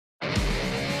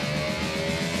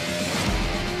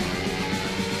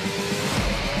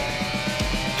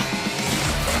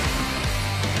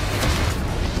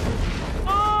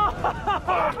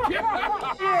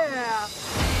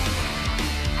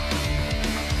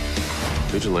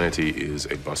Vigilante is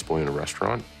a busboy in a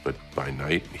restaurant, but by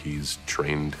night, he's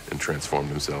trained and transformed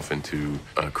himself into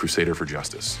a crusader for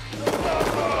justice.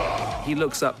 He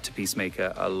looks up to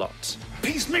Peacemaker a lot.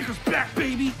 Peacemaker's back,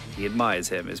 baby! He admires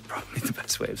him is probably the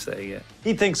best way of saying it.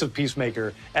 He thinks of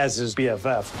Peacemaker as his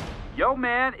BFF. Yo,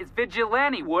 man, it's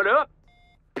Vigilante. What up?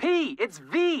 P, it's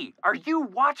V. Are you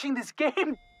watching this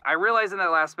game? I realized in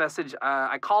that last message,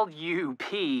 I called you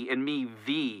P and me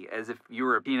V, as if you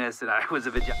were a penis and I was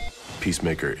a vagina.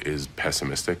 Peacemaker is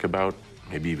pessimistic about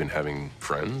maybe even having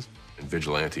friends, and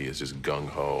Vigilante is just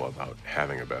gung-ho about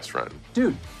having a best friend.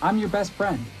 Dude, I'm your best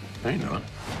friend. No, you're not.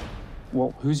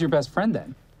 Well, who's your best friend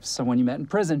then? Someone you met in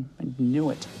prison. I knew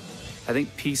it. I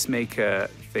think Peacemaker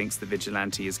thinks the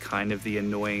Vigilante is kind of the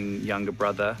annoying younger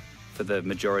brother for the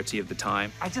majority of the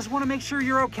time. I just want to make sure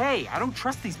you're okay. I don't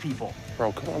trust these people.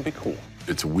 Bro, come on, be cool.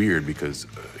 It's weird because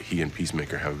he and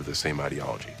Peacemaker have the same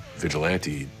ideology.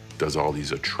 Vigilante does all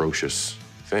these atrocious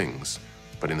things,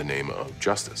 but in the name of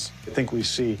justice. I think we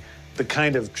see the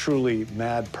kind of truly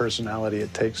mad personality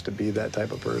it takes to be that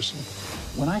type of person.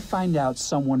 When I find out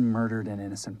someone murdered an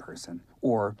innocent person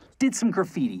or did some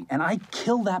graffiti and I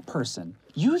kill that person,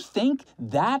 you think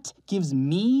that gives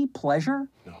me pleasure?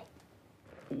 No.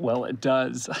 Well, it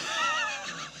does.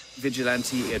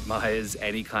 Vigilante admires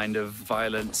any kind of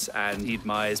violence, and he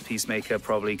admires Peacemaker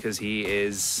probably because he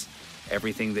is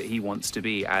everything that he wants to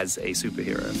be as a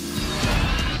superhero.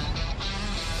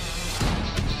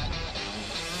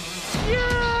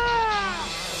 Yeah!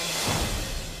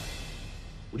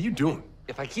 What are you doing?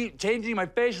 If I keep changing my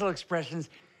facial expressions,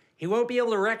 he won't be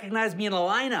able to recognize me in a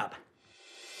lineup.